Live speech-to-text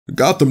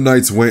Gotham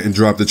Knights went and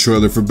dropped the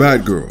trailer for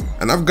Batgirl,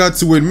 and I've got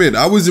to admit,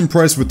 I was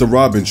impressed with the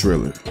Robin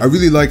trailer. I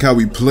really like how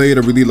he played,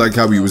 I really like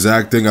how he was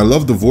acting, I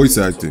love the voice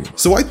acting.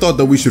 So I thought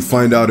that we should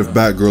find out if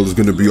Batgirl is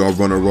going to be our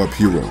runner-up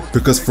hero,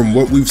 because from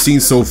what we've seen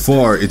so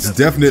far, it's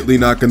definitely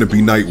not going to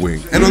be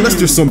Nightwing. And unless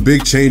there's some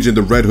big change in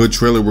the Red Hood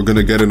trailer we're going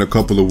to get in a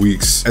couple of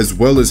weeks, as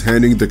well as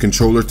handing the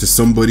controller to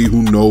somebody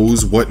who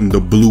knows what in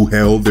the blue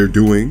hell they're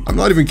doing. I'm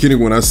not even kidding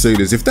when I say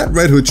this, if that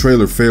Red Hood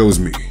trailer fails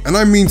me, and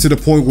I mean to the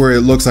point where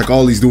it looks like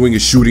all he's doing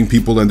is shooting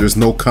people and there's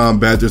no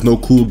combat, there's no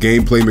cool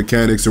gameplay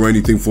mechanics or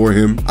anything for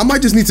him, I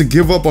might just need to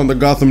give up on the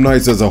Gotham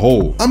Knights as a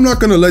whole. I'm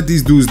not gonna let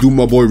these dudes do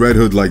my boy Red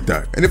Hood like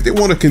that. And if they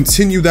want to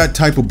continue that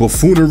type of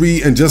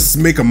buffoonery and just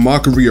make a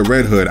mockery of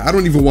Red Hood, I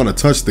don't even want to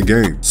touch the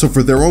game. So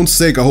for their own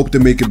sake, I hope they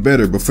make it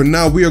better. But for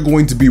now, we are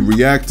going to be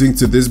reacting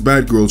to this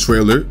Batgirl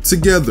trailer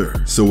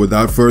together. So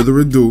without further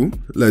ado,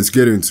 let's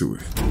get into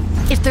it.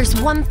 If there's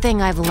one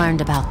thing I've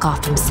learned about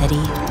Gotham City,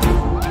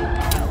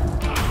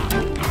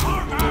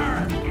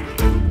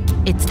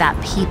 it's that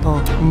people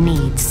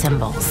need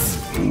symbols.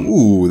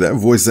 Ooh, that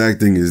voice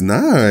acting is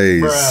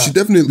nice. Bruh. She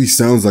definitely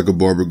sounds like a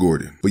Barbara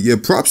Gordon. But yeah,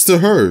 props to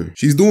her.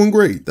 She's doing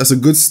great. That's a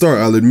good start,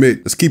 I'll admit.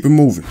 Let's keep it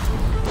moving.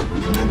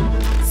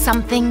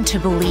 Something to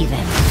believe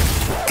in.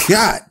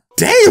 God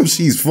damn,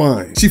 she's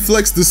fine. She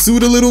flexed the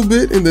suit a little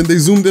bit and then they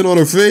zoomed in on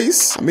her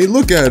face. I mean,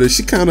 look at her.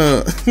 She kind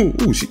of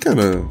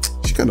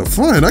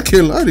fine. I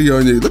can't lie to y'all.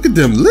 Look at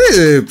them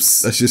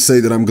lips. Let's just say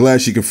that I'm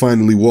glad she can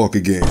finally walk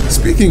again.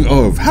 Speaking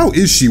of, how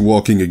is she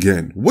walking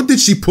again? What did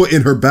she put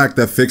in her back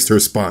that fixed her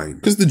spine?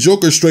 Because the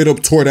Joker straight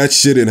up tore that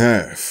shit in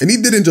half. And he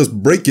didn't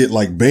just break it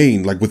like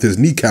Bane, like with his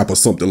kneecap or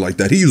something like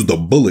that. He used a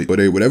bullet. But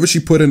hey, whatever she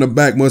put in her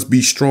back must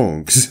be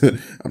strong.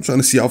 I'm trying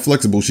to see how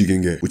flexible she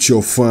can get with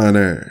your fine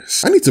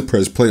ass. I need to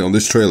press play on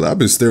this trailer. I've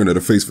been staring at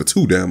her face for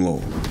too damn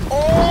long.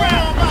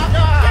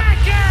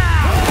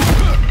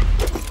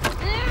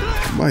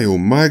 Oh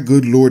my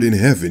good lord in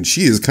heaven,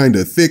 she is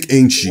kinda thick,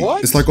 ain't she?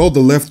 What? It's like all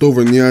the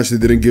leftover nyash they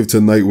didn't give to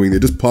Nightwing, they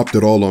just popped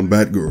it all on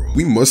Batgirl.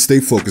 We must stay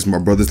focused, my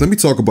brothers. Let me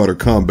talk about her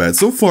combat.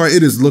 So far,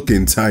 it is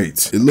looking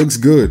tight. It looks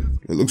good.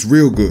 It looks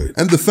real good.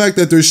 And the fact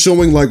that they're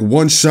showing like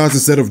one shots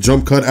instead of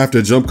jump cut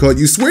after jump cut,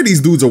 you swear these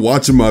dudes are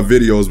watching my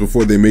videos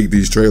before they make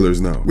these trailers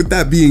now. With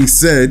that being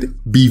said,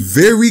 be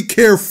very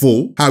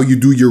careful how you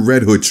do your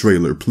Red Hood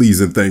trailer,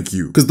 please and thank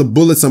you. Because the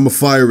bullets I'ma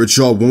fire at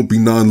y'all won't be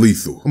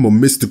non-lethal. I'm a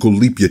mystical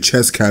leap your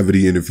chest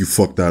cavity in if you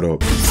fuck that up.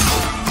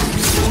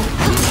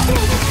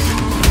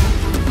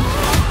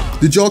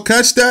 Did y'all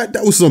catch that?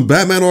 That was some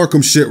Batman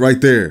Arkham shit right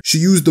there. She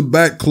used the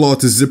bat claw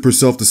to zip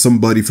herself to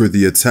somebody for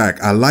the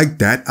attack. I like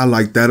that. I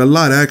like that a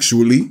lot,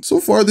 actually. So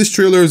far, this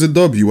trailer is a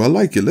W. I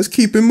like it. Let's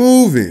keep it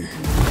moving.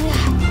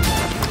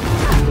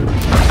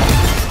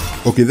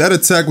 Okay, that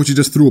attack where she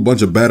just threw a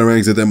bunch of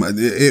batarangs at them,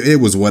 it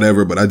was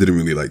whatever, but I didn't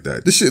really like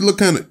that. This shit looked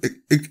kind of,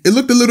 it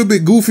looked a little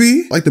bit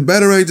goofy. Like the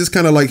batarang just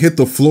kind of like hit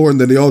the floor and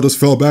then they all just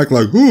fell back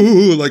like,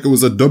 ooh, like it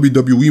was a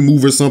WWE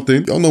move or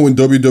something. Y'all know in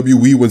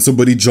WWE when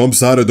somebody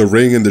jumps out of the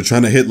ring and they're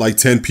trying to hit like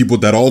 10 people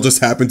that all just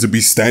happen to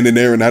be standing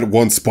there in that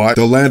one spot.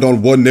 They'll land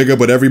on one nigga,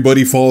 but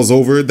everybody falls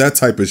over, that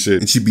type of shit.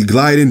 And she'd be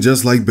gliding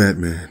just like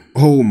Batman.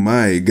 Oh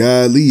my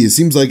golly, it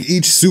seems like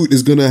each suit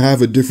is gonna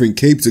have a different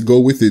cape to go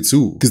with it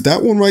too. Cause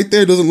that one right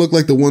there doesn't look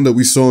like the one that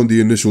we saw in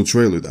the initial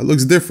trailer. That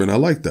looks different, I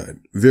like that.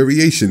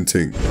 Variation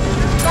ting.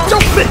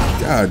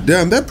 God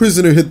damn, that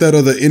prisoner hit that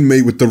other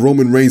inmate with the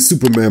Roman Reigns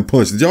Superman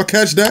punch. Did y'all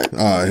catch that?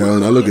 Ah, hell,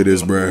 now look at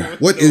this,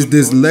 bruh. What is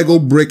this Lego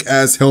brick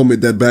ass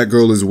helmet that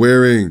Batgirl is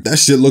wearing? That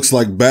shit looks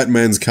like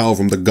Batman's cowl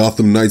from the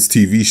Gotham Knights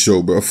TV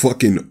show, bruh.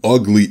 Fucking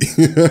ugly.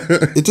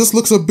 It just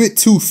looks a bit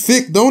too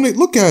thick, don't it?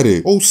 Look at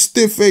it. Oh,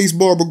 stiff face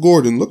Barbara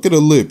Gordon. Look at her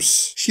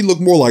lips. She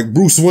looked more like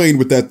Bruce Wayne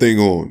with that thing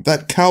on.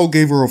 That cowl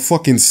gave her a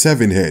fucking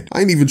 7 head.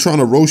 I ain't even trying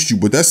to roast you,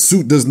 but that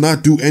suit does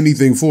not do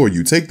anything for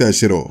you. Take that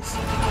shit off.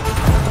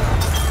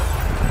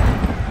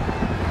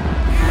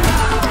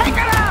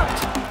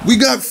 We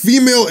got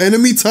female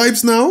enemy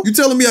types now? You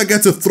telling me I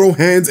got to throw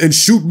hands and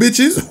shoot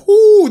bitches?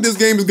 Ooh, this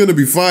game is gonna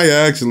be fire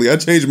actually. I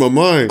changed my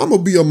mind. I'm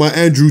gonna be on my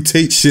Andrew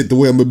Tate shit the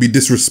way I'm gonna be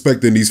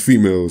disrespecting these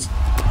females.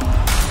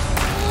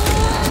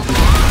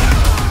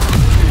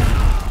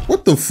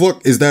 What the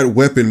fuck is that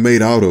weapon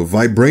made out of?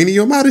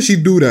 Vibranium? How does she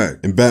do that?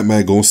 And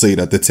Batman gonna say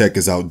that the tech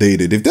is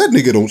outdated if that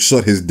nigga don't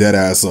shut his dead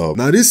ass up.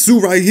 Now this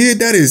suit right here,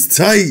 that is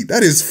tight.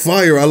 That is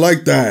fire. I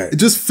like that. It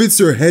just fits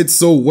her head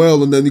so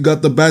well. And then you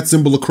got the bat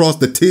symbol across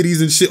the titties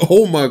and shit.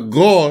 Oh my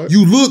God.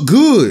 You look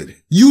good.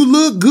 You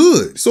look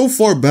good. So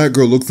far,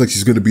 Batgirl looks like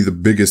she's gonna be the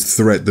biggest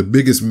threat, the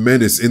biggest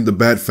menace in the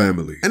Bat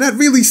family. And that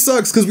really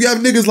sucks because we have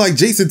niggas like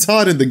Jason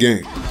Todd in the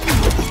game.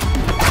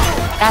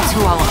 That's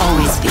who I'll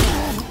always be.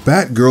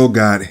 Batgirl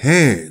got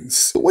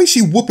hands. The way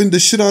she whooping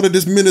the shit out of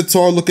this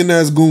Minotaur looking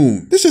ass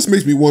goon. This just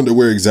makes me wonder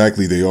where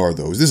exactly they are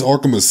though. Is this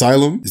Arkham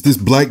Asylum? Is this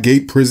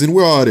Blackgate Prison?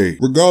 Where are they?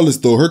 Regardless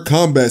though, her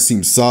combat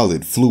seems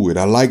solid, fluid.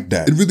 I like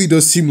that. It really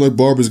does seem like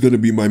Barbara's gonna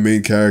be my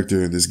main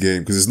character in this game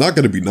because it's not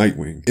gonna be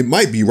Nightwing. It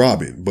might be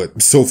Robin,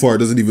 but so far it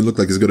doesn't even look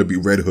like it's gonna be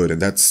Red Hood, and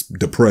that's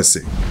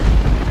depressing.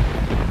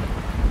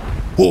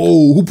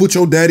 Oh, who put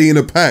your daddy in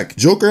a pack?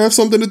 Joker have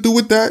something to do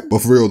with that?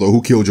 But for real though,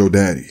 who killed your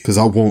daddy? Cause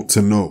I want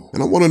to know.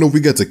 And I want to know if we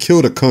get to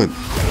kill the cunt.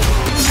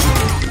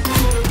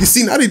 You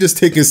see, now they just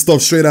taking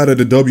stuff straight out of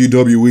the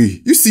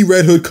WWE. You see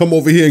Red Hood come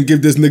over here and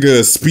give this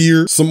nigga a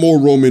spear, some more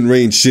Roman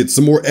Reigns shit,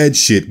 some more Ed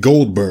shit,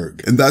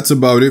 Goldberg. And that's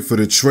about it for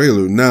the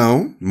trailer.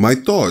 Now, my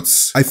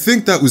thoughts. I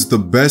think that was the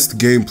best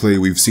gameplay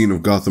we've seen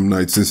of Gotham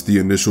Knights since the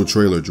initial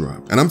trailer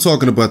drop. And I'm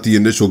talking about the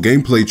initial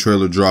gameplay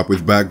trailer drop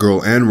with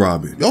Batgirl and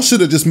Robin. Y'all should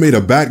have just made a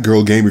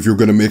Batgirl game if you're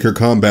gonna make her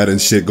combat and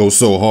shit go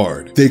so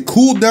hard. They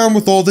cooled down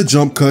with all the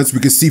jump cuts. We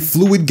could see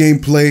fluid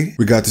gameplay.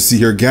 We got to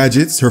see her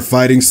gadgets, her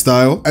fighting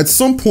style. At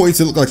some points,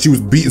 it looked like she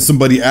was beating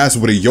somebody's ass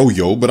with a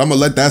yo-yo, but I'm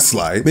gonna let that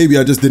slide. Maybe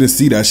I just didn't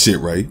see that shit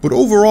right. But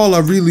overall, I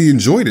really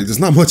enjoyed it. There's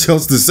not much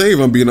else to say if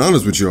I'm being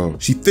honest with y'all.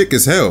 She thick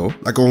as hell.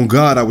 Like, on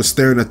God, I was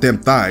staring at them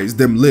thighs,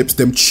 them lips,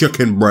 them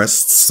chicken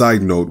breasts.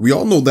 Side note, we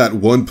all know that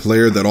one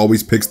player that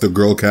always picks the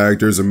girl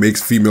characters and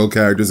makes female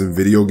characters in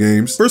video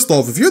games. First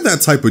off, if you're that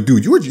type of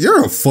dude,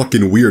 you're a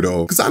fucking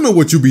weirdo. Cause I know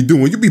what you be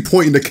doing. You be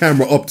pointing the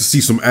camera up to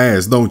see some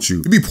ass, don't you?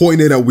 You be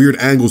pointing it at weird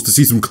angles to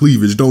see some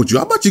cleavage, don't you?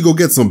 How about you go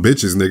get some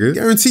bitches, nigga?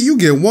 Guarantee you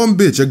get one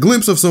bitch, a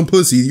glimpse of some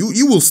pussy,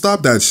 you will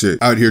stop that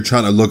shit. Out here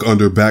trying to look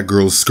under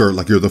Batgirl's skirt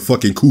like you're the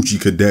fucking coochie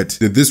cadet.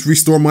 Did this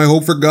restore my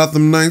hope for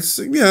Gotham Knights?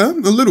 Yeah, a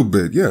little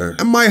bit, yeah.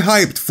 Am I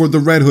hyped for the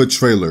Red Hood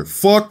trailer?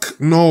 Fuck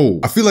no.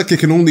 I feel like it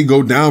can only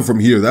go down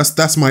from here.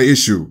 That's my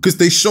issue. Cause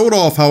they showed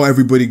off how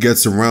everybody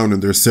gets around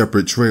in their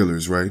separate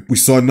trailers, right? We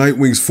saw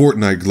Nightwing's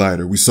Fortnite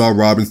glider. We saw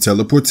Robin's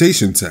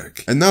teleportation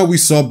tech. And now we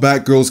saw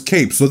Batgirl's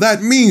cape. So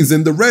that means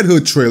in the Red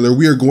Hood trailer,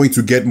 we are going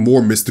to get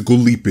more mystical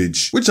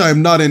leapage, which I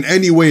am not in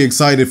any way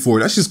excited for.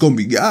 That's just gonna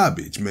be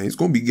garbage, man. It's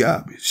gonna be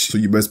garbage. So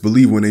you best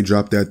believe when they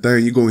drop that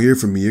thing, you're gonna hear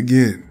from me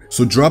again.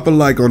 So drop a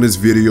like on this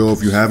video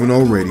if you haven't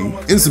already,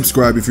 and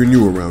subscribe if you're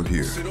new around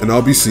here. And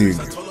I'll be seeing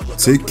you.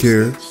 Take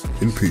care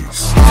and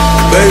peace.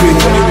 Baby,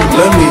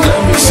 let me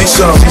see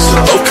some.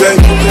 Okay,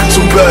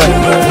 too bad.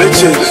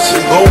 Bitches,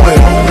 going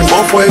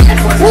both ways.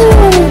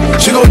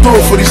 She gon' do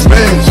it for these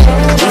fans.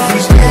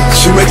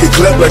 She make it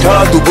clap like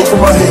how I do both of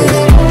my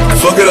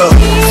hands. Fuck it up.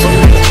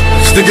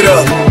 Stick it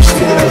up.